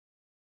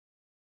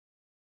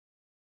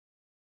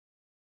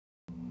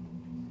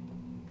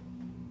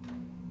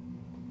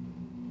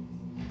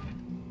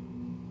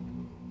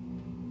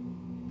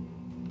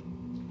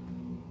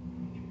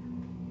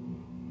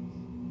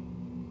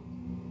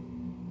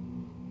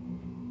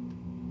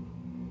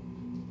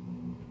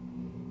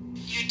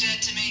dead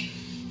to me.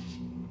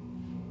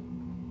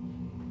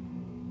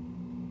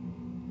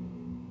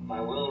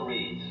 My will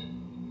reads,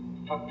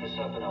 fuck this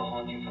up and I'll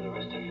haunt you for the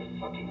rest of your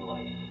fucking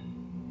life.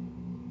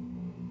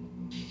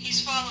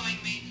 He's following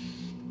me.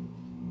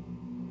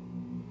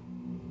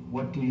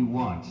 What do you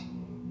want?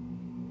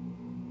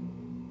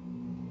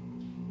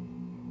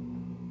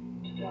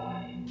 To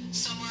die.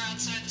 Somewhere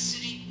outside the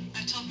city,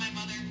 I told my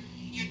mother,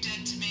 you're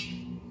dead to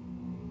me.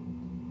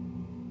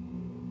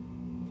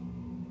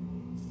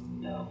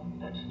 No,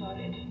 that's not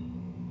it.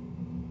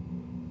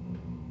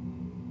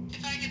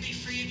 If I could be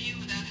free of you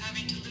without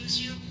having to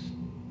lose you.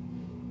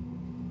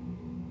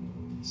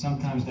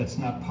 Sometimes that's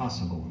not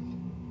possible.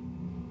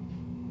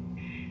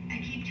 I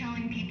keep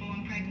telling people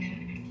I'm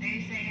pregnant.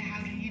 They say,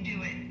 how do you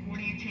do it? What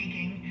are you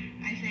taking?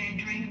 I say I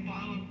drank a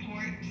bottle of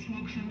port,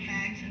 smoked some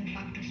fags, and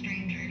fucked a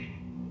stranger.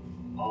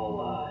 All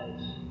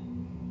lies.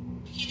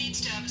 He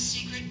needs to have a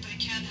secret, but he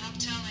can't help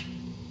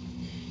telling.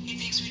 He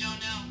thinks we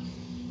don't know.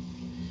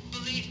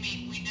 Believe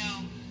me, we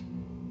know.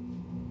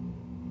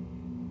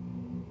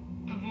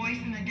 A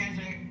voice in the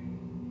desert.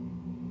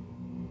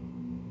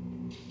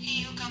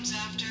 He who comes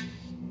after.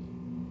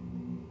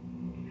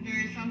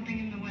 There is something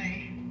in the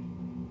way.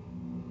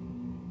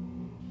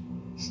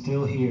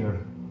 Still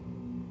here.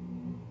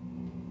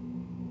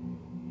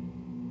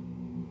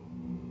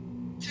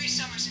 3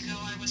 summers ago,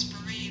 I was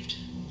bereaved.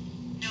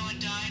 No one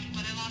died,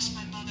 but I lost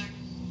my mother.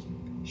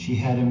 She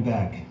had him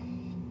back.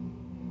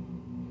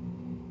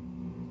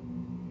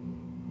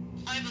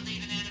 I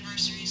believe in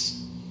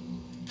anniversaries.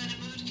 That a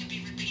mood can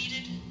be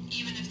repeated,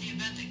 even if the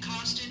event that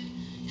caused it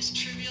is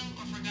trivial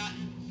or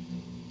forgotten.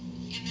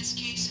 In this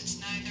case, it's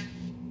neither.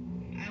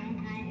 I will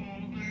grow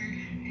older,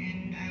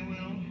 and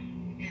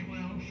it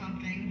will,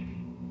 something.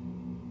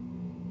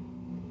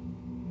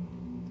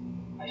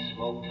 I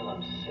smoke till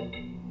I'm sick.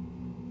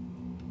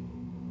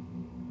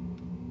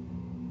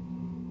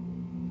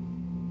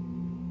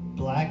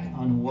 Black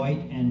on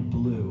white and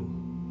blue.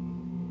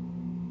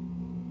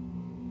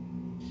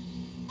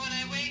 When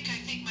I wake, I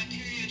think my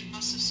period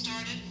must have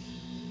started,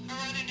 or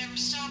rather never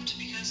stopped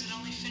because it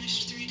only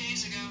finished 3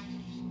 days ago.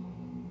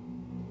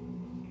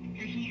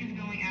 The heat is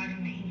going out of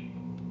me.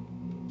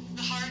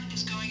 The heart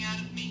is going out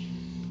of me.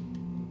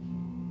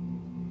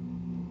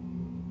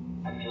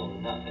 I feel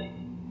nothing.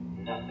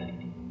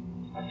 Nothing.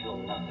 I feel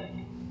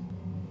nothing.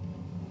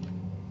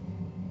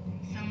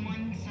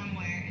 Someone,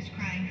 somewhere, is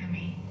crying for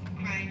me.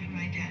 Crying for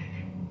my death.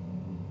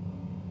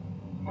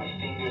 My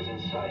fingers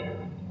inside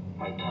her.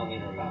 My tongue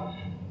in her mouth.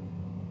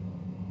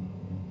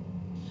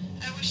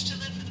 I wish to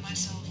live with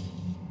myself.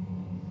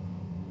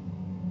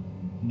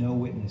 No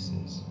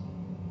witnesses.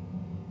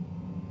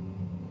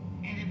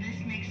 And if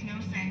this makes no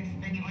sense,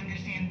 then you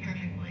understand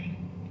perfectly.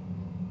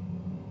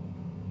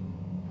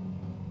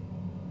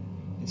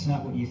 It's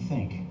not what you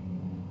think.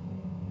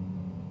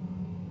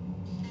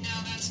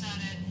 No, that's not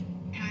it.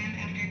 Time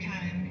after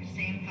time,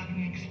 same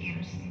fucking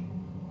excuse.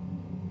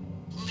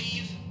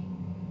 Leave.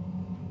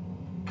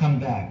 Come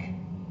back.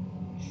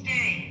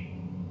 Stay.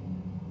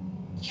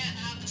 Can't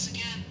have this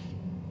again.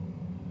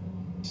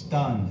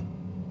 Stunned.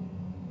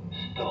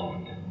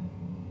 Stoned.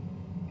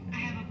 I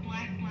have a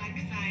black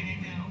side, I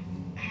know.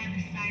 I have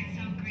a side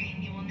so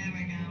green you will never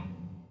know.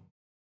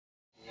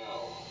 No.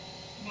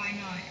 Why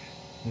not?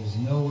 There's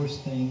no worse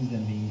thing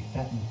than being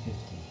fat and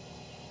 50.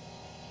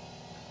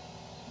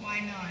 Why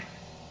not?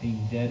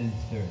 Being dead in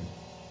 30.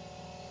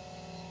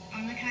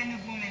 I'm the kind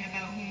of woman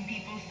about whom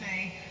people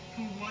say,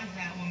 who was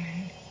that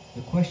woman?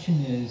 The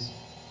question is,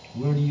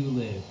 where do you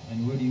live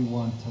and where do you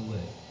want to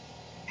live?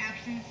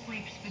 Absence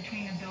sleeps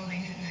between the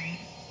buildings at night.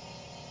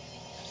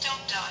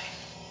 Don't die.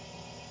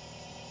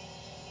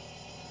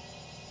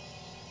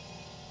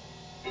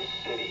 This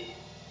city.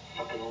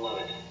 Fucking love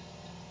it.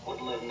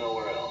 Wouldn't live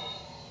nowhere else.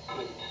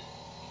 Couldn't.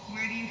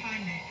 Where do you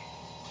find it?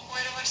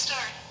 Where do I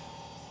start?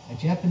 A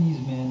Japanese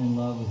man in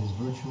love with his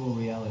virtual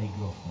reality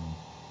girlfriend.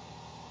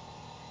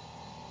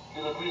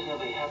 You look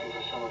reasonably happy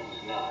for someone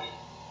who's not.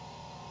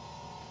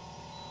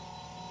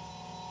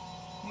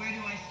 Where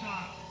do I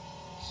stop?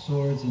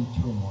 Swords and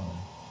turmoil.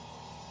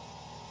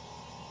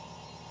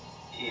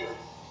 Here.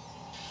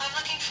 I'm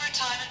looking for a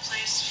time and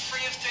place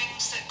free of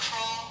things that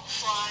crawl,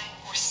 fly,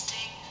 or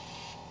sting.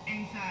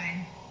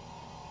 Inside.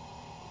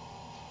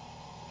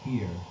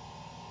 Here.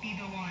 Be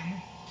the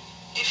one.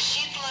 If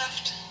she'd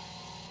left,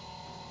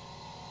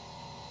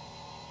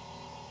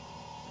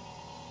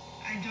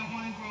 I don't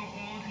want to grow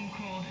old and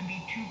cold and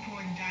be too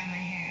poor to dye my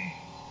hair.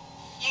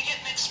 you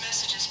get mixed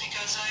messages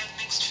because I have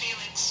mixed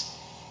feelings.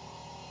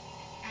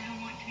 I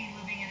don't want to be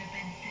living in a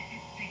bed sit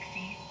at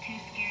 60, too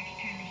scared to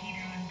turn the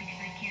heater on because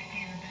I can't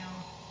pay the bill.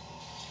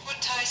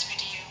 What ties me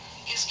to you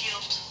is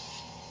guilt.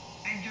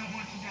 I don't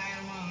want to die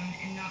alone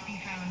and not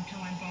be found till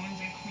my bones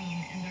are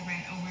clean and the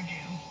rent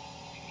overdue.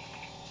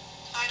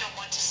 I don't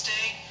want to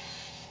stay.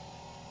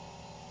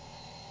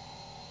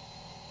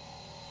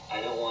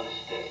 I don't want to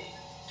stay.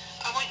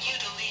 I want you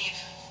to leave.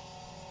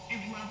 If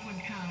love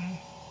would come.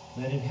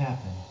 Let it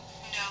happen.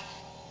 No.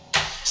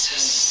 This has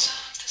to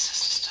stop. This has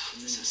to stop.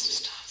 This has to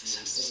stop. This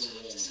has to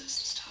stop. This has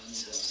to stop.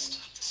 This has to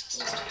stop. This has to stop.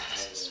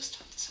 has to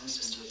stop. This has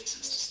to stop. This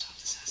has to stop.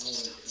 This has to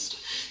stop.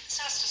 This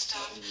has to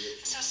stop.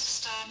 This has to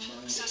stop.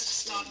 This has to stop. This has to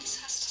stop. This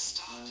has to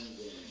stop.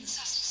 This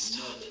has to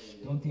stop.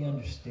 Don't they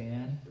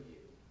understand?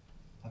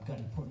 I've got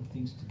important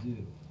things to do.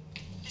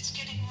 It's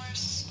getting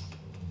worse.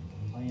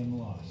 I am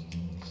lost.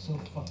 So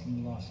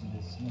fucking lost in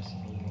this mess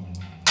of a woman.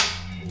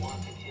 She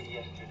wanted you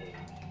yesterday.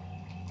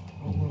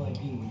 What will I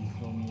do when you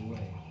throw me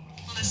away?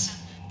 Listen.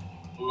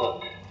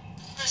 Look,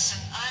 Listen,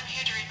 I'm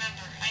here to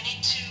remember. I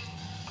need to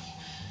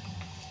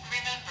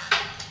remember.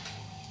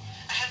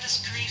 I have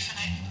this grief and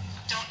I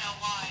don't know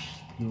why.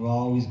 You're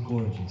always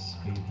gorgeous,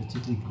 but you're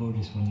particularly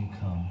gorgeous when you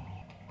come.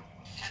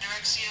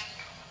 Anorexia?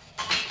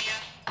 Bulimia?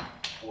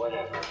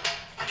 whatever.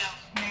 No.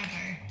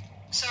 Never.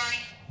 Sorry.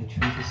 The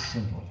truth is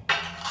simple.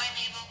 I'm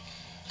evil.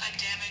 I'm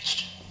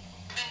damaged.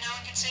 And no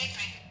one can save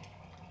me.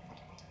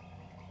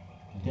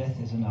 Death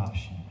is an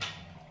option.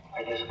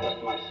 I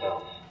discussed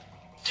myself.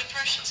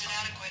 Depression's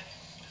inadequate.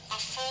 A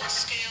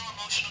full-scale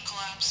emotional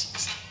collapse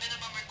is the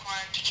minimum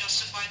required to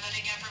justify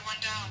letting everyone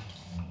down.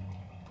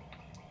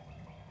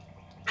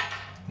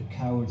 The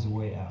coward's a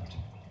way out.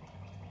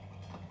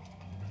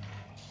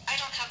 I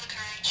don't have the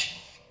courage.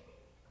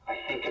 I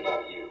think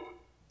about you.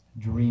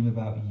 Dream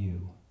about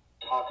you.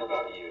 Talk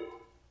about you.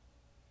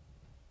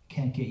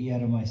 Can't get you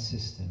out of my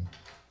system.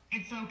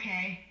 It's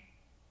okay.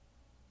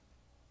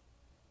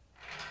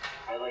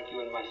 I like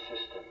you in my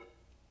system.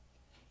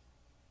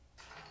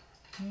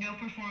 No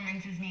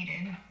performance is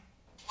needed.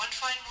 One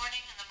fine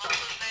morning in the month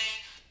of May.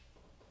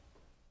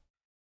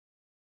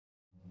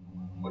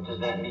 What does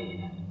that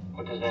mean?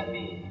 What does that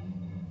mean?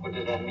 What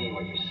does that mean,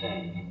 what you're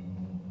saying?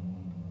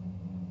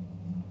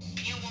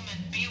 Be a woman.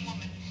 Be a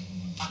woman.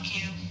 Fuck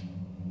you.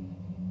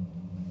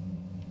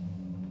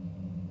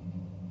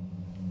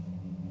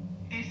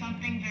 There's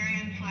something very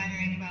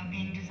unflattering about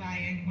being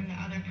desired when the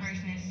other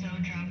person is so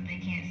drunk they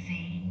can't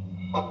see.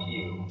 Fuck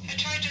you. I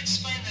tried to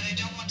explain that I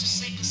don't want to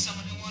sleep with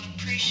someone who won't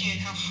appreciate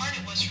how hard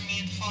it was for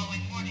me the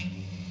following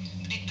morning,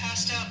 but he'd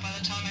passed out by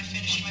the time I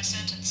finished my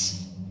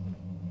sentence.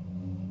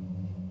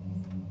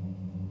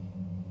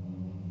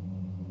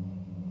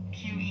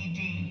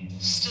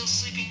 QED. Still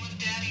sleeping with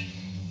Daddy?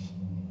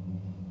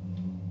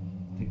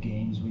 The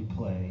games we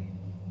play.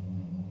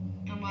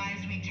 The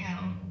lies we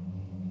tell.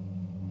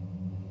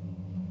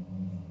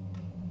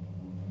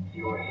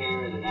 Your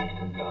hair is an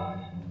act of God.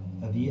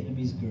 A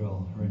Vietnamese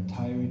girl, her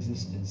entire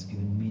existence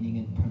given meaning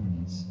and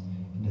permanence.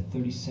 In the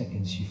 30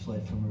 seconds she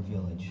fled from her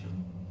village.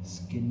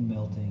 Skin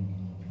melting,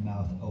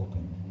 mouth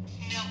open.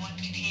 No one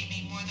can hate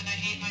me more than I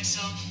hate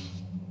myself.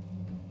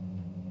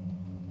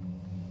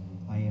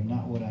 I am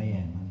not what I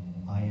am.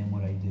 I am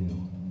what I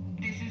do.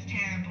 This is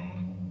terrible.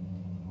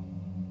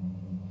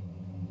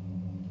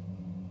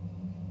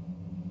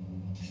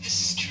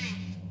 This is true.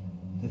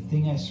 The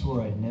thing I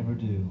swore I'd never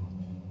do.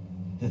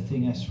 The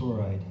thing I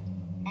swore I'd.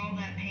 All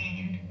that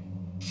pain.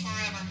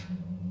 Forever.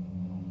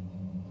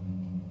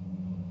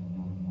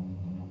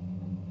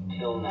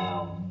 Till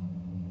now.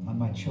 On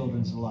my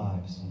children's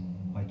lives.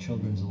 My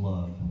children's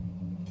love.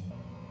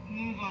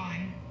 Move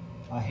on.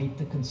 I hate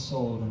the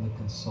consoled and the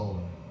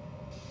consoler.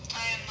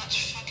 I am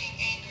much fucking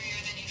angrier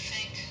than you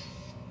think.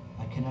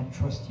 I cannot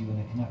trust you and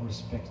I cannot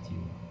respect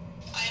you.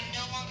 I am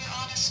no longer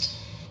honest.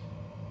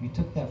 You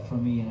took that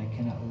from me and I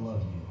cannot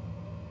love you.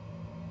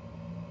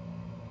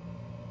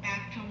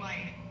 Back to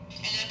life.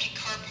 An empty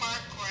car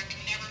park where I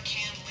never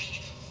can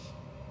leave.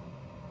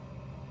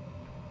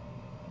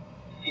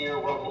 Fear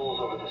rumbles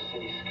over the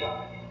city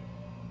sky.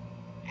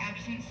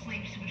 Absence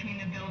sleeps between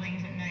the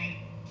buildings at night.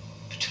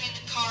 Between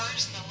the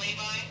cars and the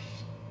lay-by.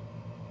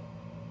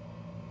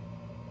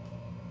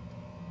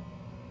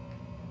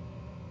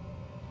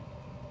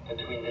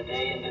 Between the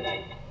day and the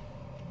night.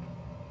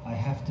 I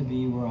have to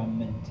be where I'm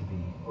meant to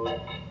be.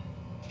 Let.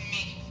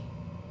 Me.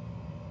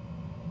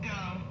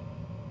 Go.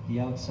 The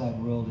outside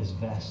world is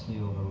vastly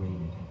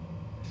overrated.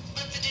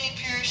 Let the day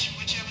perish in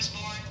which I was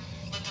born.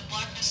 Let the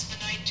blackness of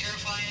the night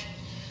terrify it.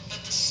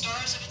 Let the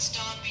stars of its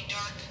dawn be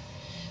dark.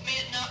 May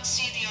it not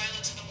see the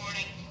eyelids of the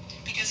morning,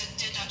 because it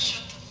did not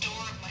shut the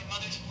door of my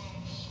mother's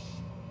womb.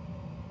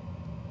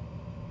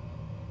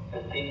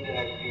 The thing that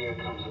I fear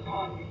comes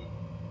upon me.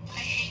 I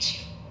hate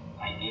you.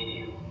 I need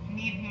you.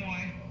 Need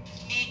more.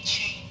 Need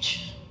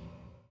change.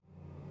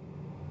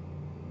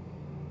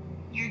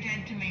 You're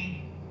dead to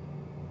me.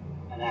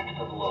 An act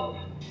of love.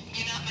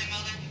 You're not my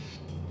mother.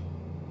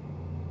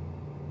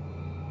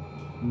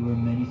 We were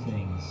many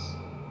things.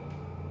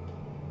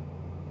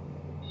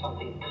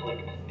 Something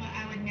clicked. But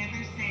I would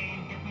never say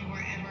that we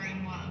were ever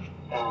in love.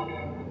 Found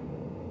her.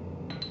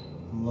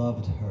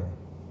 Loved her.